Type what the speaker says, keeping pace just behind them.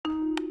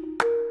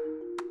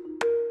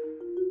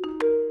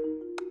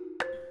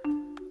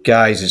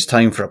Guys, it's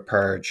time for a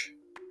purge.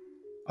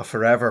 A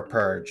forever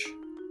purge.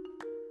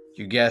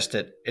 You guessed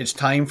it, it's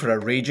time for a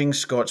Raging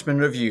Scotsman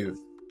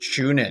review.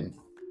 Tune in.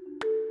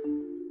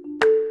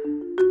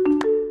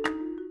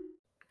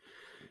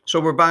 So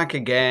we're back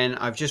again.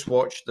 I've just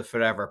watched The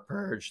Forever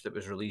Purge that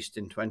was released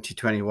in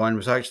 2021. It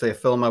was actually a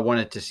film I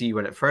wanted to see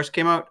when it first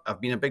came out. I've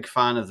been a big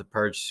fan of the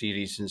Purge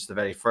series since the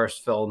very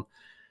first film.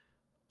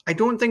 I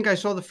don't think I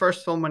saw the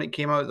first film when it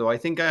came out, though. I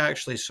think I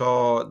actually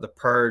saw the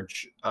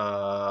Purge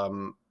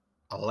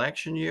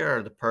election year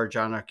or the Purge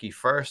Anarchy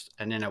first,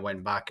 and then I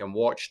went back and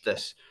watched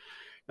this.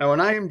 Now, on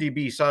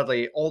IMDb,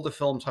 sadly, all the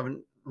films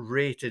haven't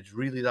rated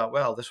really that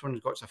well. This one's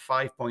got a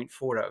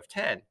 5.4 out of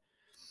 10.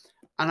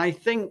 And I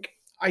think,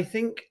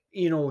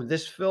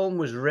 this film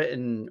was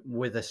written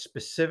with a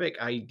specific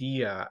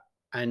idea,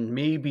 and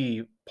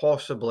maybe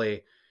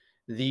possibly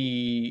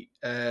the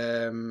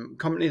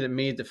company that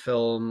made the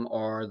film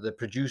or the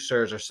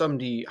producers or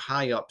somebody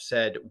high up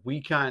said,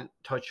 we can't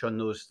touch on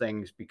those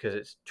things because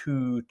it's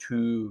too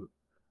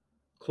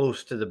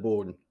close to the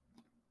bone.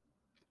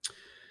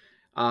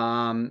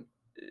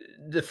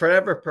 The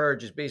Forever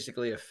Purge is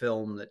basically a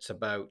film that's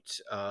about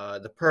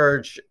the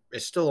Purge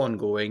is still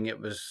ongoing. It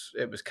was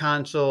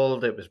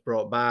cancelled, it was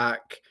brought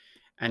back,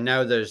 and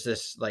now there's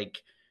this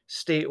like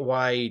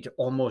statewide,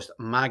 almost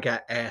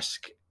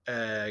MAGA-esque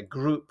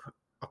group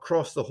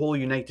across the whole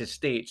United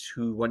States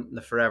who want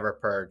the Forever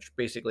Purge,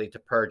 basically to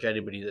purge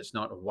anybody that's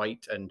not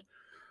white and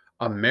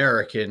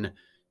American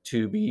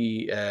to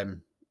be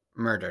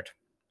murdered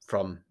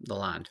from the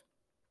land.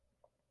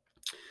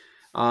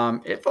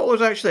 It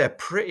follows actually a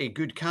pretty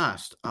good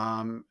cast.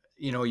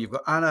 You've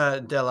got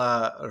Ana de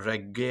la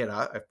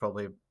Reguera. I've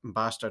probably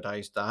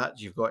bastardized that.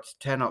 You've got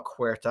Tenoch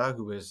Huerta,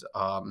 who was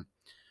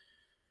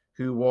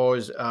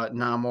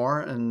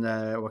Namor in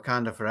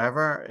Wakanda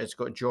Forever. It's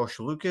got Josh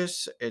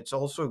Lucas. It's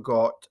also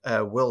got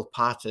Will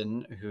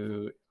Patton,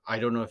 who I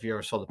don't know if you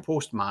ever saw The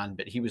Postman,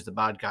 but he was the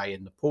bad guy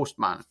in The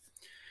Postman.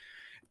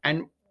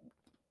 And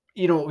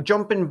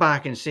jumping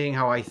back and saying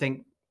how I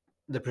think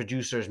the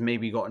producers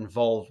maybe got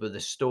involved with the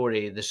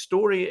story. The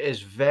story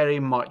is very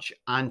much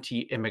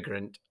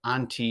anti-immigrant,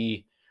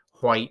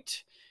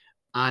 anti-white,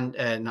 and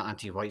not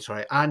anti-white,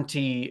 sorry,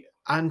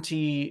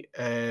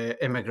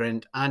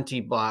 anti-immigrant,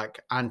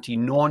 anti-black,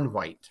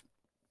 anti-non-white.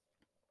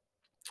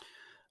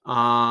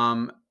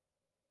 And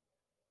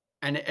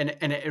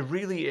it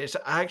really is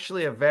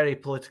actually a very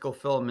political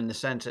film in the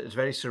sense that it's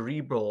very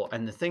cerebral,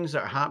 and the things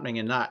that are happening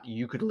in that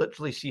you could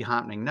literally see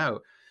happening now.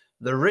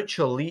 The rich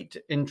elite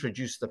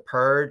introduced the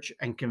purge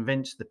and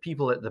convinced the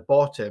people at the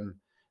bottom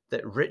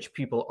that rich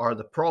people are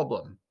the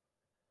problem.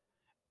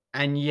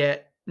 And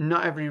yet,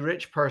 not every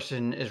rich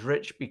person is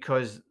rich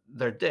because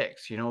they're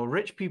dicks.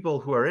 Rich people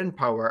who are in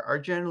power are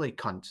generally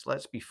cunts.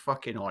 Let's be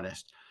fucking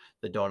honest.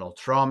 The Donald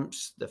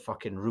Trumps, the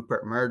fucking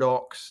Rupert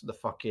Murdochs, the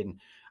fucking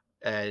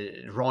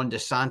Ron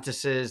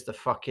DeSantis's,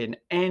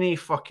 any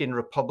fucking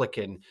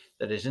Republican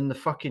that is in the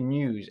fucking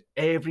news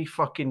every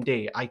fucking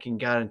day, I can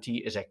guarantee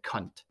is a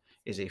cunt.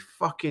 Is a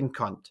fucking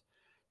cunt.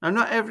 Now,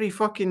 not every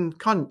fucking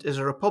cunt is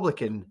a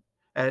Republican.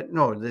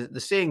 No,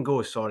 the saying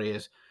goes,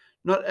 is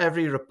not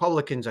every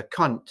Republican's a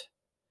cunt,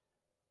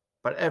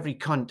 but every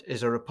cunt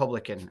is a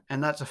Republican.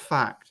 And that's a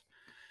fact.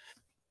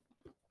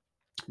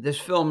 This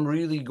film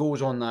really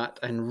goes on that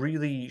and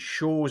really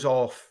shows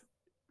off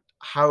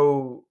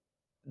how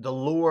the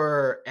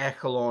lower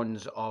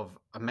echelons of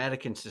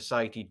American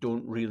society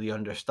don't really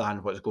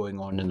understand what's going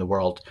on in the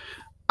world.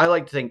 I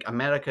like to think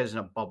America is in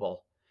a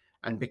bubble.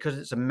 And because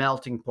it's a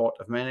melting pot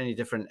of many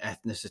different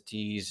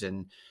ethnicities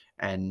and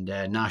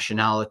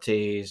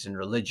nationalities and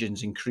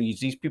religions and creeds,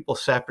 these people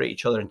separate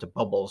each other into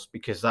bubbles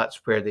because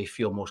that's where they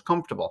feel most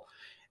comfortable.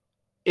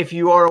 If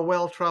you are a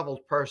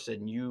well-traveled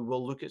person, you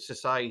will look at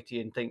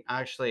society and think,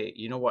 actually,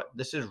 you know what?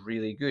 This is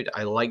really good.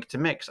 I like to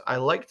mix. I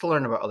like to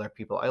learn about other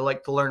people. I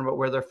like to learn about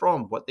where they're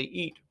from, what they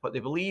eat, what they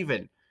believe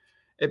in.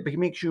 It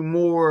makes you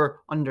more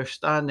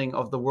understanding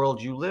of the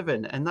world you live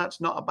in. And that's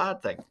not a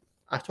bad thing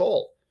at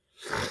all.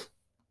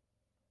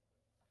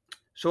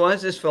 So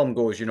as this film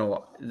goes,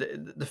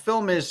 the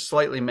film is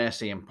slightly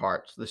messy in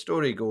parts. The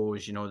story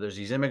goes, there's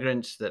these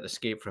immigrants that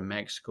escape from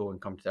Mexico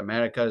and come to the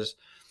Americas.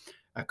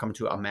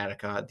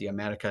 The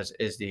Americas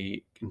is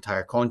the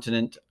entire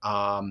continent.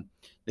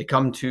 They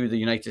come to the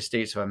United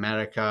States of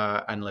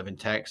America and live in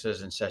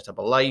Texas and set up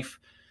a life.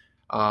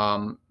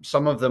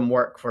 Some of them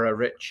work for a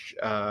rich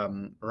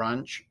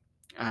ranch,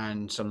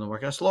 and some of them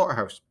work in a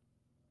slaughterhouse.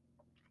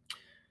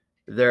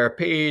 They're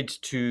paid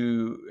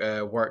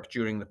to work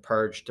during the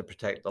purge to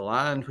protect the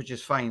land, which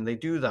is fine. They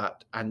do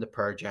that, and the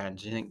purge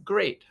ends. You think,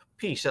 great,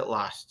 peace at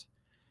last.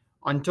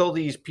 Until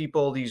these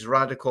people, these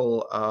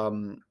radical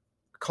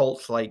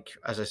cults, like,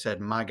 as I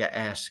said,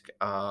 MAGA-esque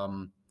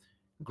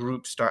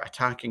groups start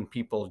attacking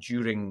people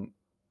during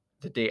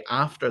the day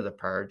after the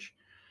purge.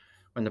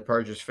 When the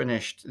purge is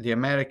finished, the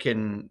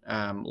American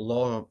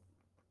law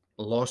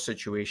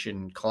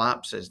situation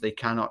collapses. They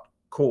cannot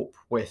cope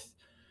with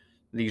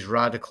these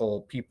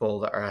radical people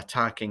that are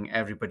attacking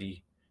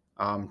everybody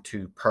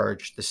to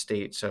purge the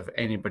states of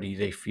anybody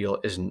they feel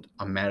isn't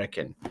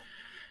American.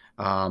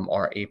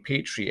 or a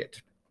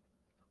patriot.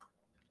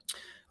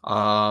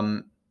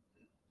 Um,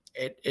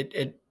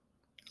 it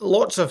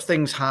lots of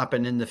things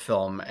happen in the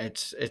film.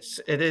 It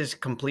is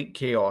complete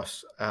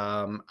chaos,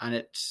 and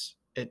it's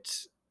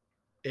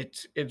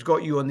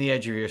got you on the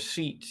edge of your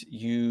seat.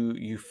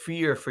 You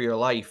fear for your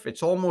life.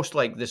 It's almost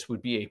like this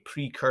would be a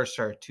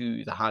precursor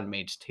to The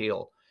Handmaid's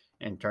Tale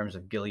in terms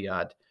of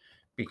Gilead,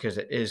 because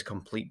it is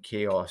complete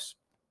chaos.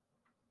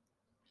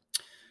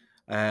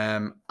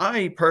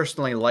 I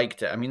personally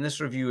liked it. I mean,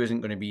 this review isn't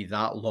going to be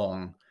that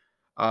long.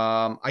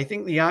 I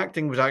think the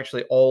acting was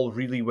actually all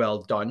really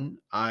well done.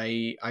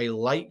 I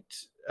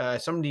liked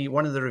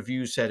one of the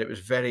reviews said it was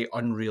very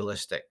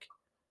unrealistic.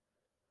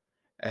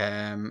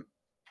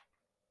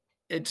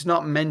 It's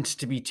not meant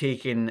to be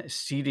taken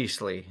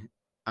seriously.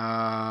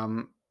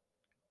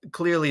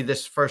 Clearly,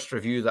 this first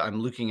review that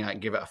I'm looking at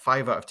gave it a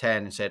 5 out of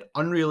 10 and said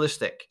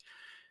unrealistic.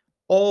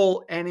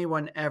 All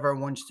anyone ever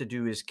wants to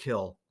do is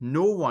kill.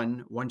 No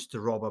one wants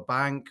to rob a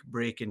bank,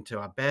 break into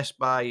a Best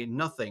Buy,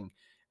 nothing.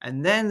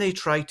 And then they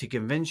try to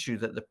convince you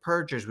that the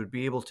Purgers would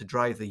be able to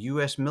drive the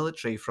US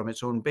military from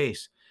its own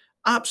base.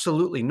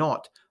 Absolutely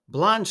not.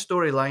 Bland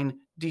storyline,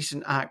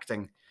 decent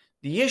acting.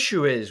 The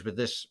issue is with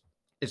this,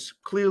 it's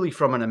clearly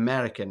from an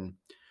American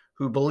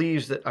who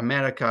believes that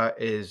America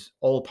is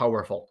all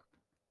powerful.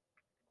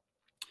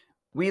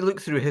 We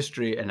look through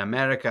history and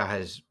America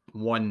has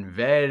won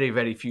very,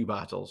 very few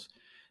battles.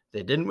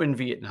 They didn't win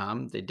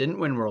Vietnam. They didn't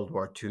win World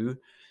War II.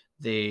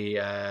 They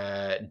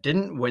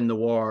didn't win the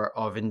War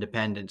of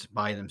Independence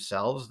by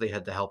themselves. They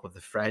had the help of the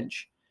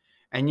French.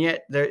 And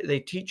yet they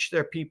teach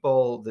their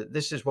people that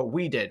this is what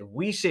we did.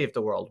 We saved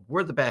the world.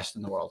 We're the best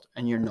in the world.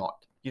 And you're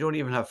not. You don't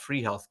even have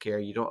free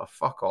healthcare. You don't have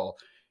fuck all.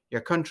 Your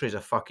country's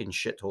a fucking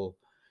shithole.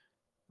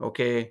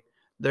 Okay?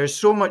 There's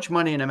so much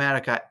money in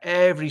America.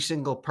 Every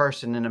single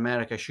person in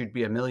America should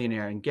be a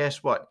millionaire. And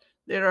guess what?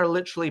 There are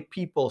literally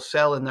people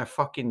selling their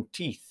fucking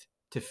teeth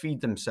to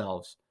feed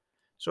themselves.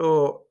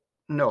 So,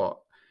 no,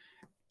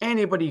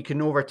 anybody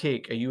can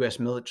overtake a US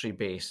military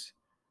base.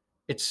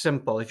 It's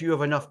simple. If you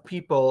have enough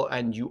people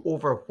and you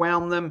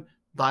overwhelm them,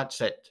 that's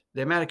it.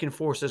 The American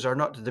forces are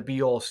not the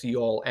be all, see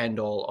all, end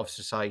all of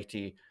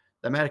society.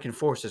 The American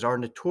forces are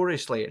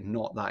notoriously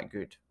not that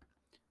good.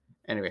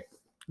 Anyway,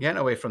 getting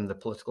away from the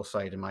political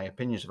side and my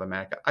opinions of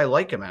America, I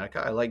like America.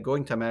 I like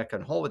going to America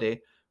on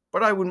holiday,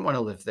 but I wouldn't want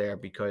to live there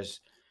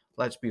because,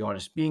 let's be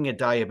honest, being a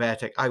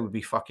diabetic, I would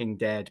be fucking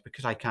dead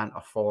because I can't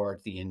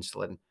afford the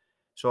insulin.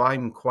 So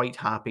I'm quite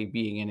happy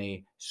being in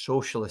a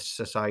socialist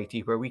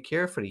society where we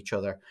care for each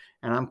other,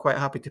 and I'm quite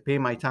happy to pay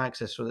my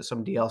taxes so that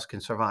somebody else can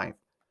survive.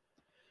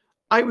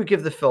 I would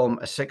give the film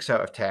a 6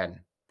 out of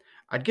 10.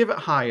 I'd give it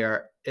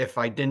higher if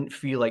I didn't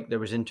feel like there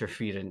was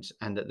interference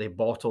and that they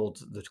bottled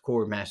the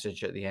core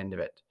message at the end of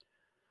it.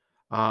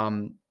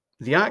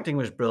 The acting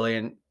was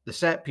brilliant, the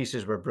set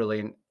pieces were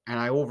brilliant, and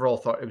I overall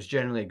thought it was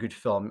generally a good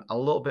film, a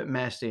little bit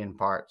messy in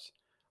parts.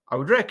 I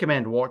would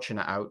recommend watching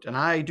it out, and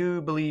I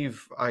do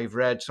believe I've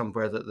read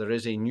somewhere that there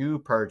is a new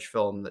Purge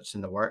film that's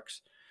in the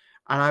works,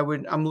 and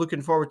I'm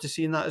looking forward to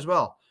seeing that as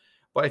well.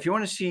 But if you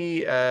want to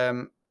see,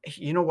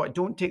 you know what,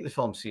 don't take the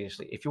film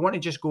seriously. If you want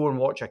to just go and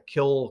watch a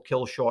kill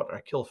shot or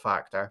a kill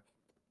factor,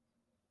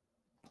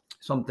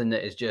 something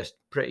that is just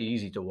pretty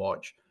easy to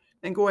watch,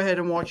 then go ahead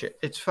and watch it.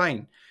 It's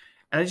fine.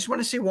 And I just want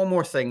to say one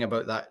more thing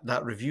about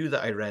that review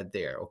that I read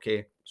there,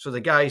 okay? So the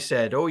guy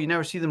said, oh, you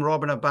never see them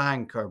robbing a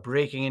bank or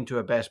breaking into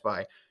a Best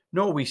Buy.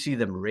 No, we see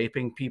them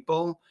raping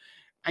people.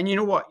 And you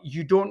know what?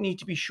 You don't need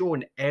to be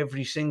shown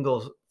every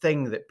single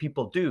thing that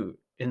people do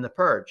in The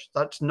Purge.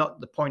 That's not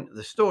the point of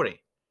the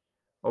story,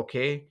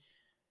 okay?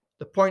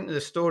 The point of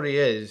the story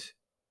is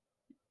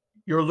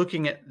you're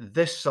looking at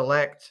this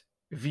select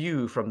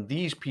view from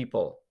these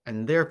people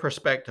and their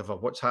perspective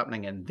of what's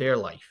happening in their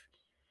life.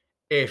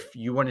 If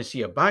you want to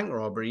see a bank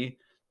robbery,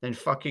 then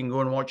fucking go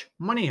and watch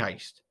Money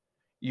Heist.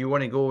 You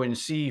want to go and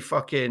see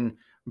fucking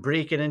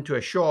breaking into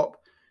a shop,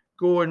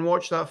 go and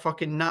watch that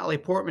fucking Natalie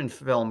Portman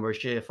film where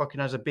she fucking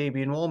has a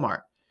baby in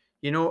Walmart.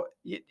 You know,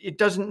 it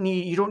doesn't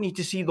need, you don't need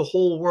to see the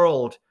whole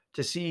world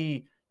to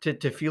see,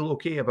 to feel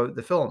okay about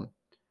the film.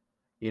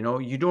 You know,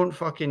 you don't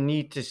fucking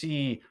need to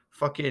see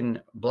fucking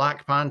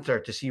Black Panther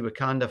to see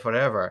Wakanda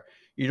Forever.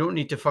 You don't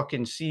need to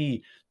fucking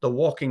see The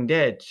Walking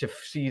Dead to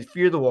see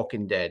Fear the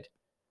Walking Dead.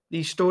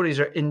 These stories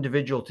are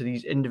individual to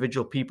these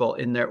individual people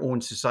in their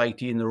own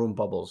society, in their own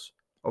bubbles.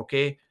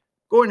 Okay?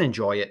 Go and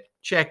enjoy it.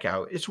 Check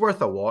out. It's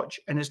worth a watch,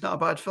 and it's not a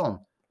bad film.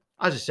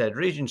 As I said,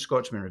 Raging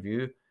Scotsman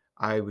review,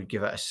 I would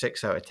give it a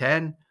 6 out of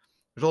 10.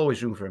 There's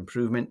always room for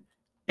improvement.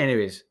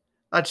 Anyways,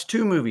 that's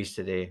 2 movies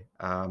today.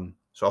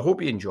 So I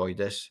hope you enjoyed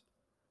this.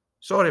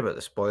 Sorry about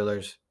the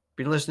spoilers.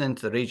 Been listening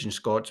to the Raging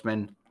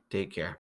Scotsman. Take care.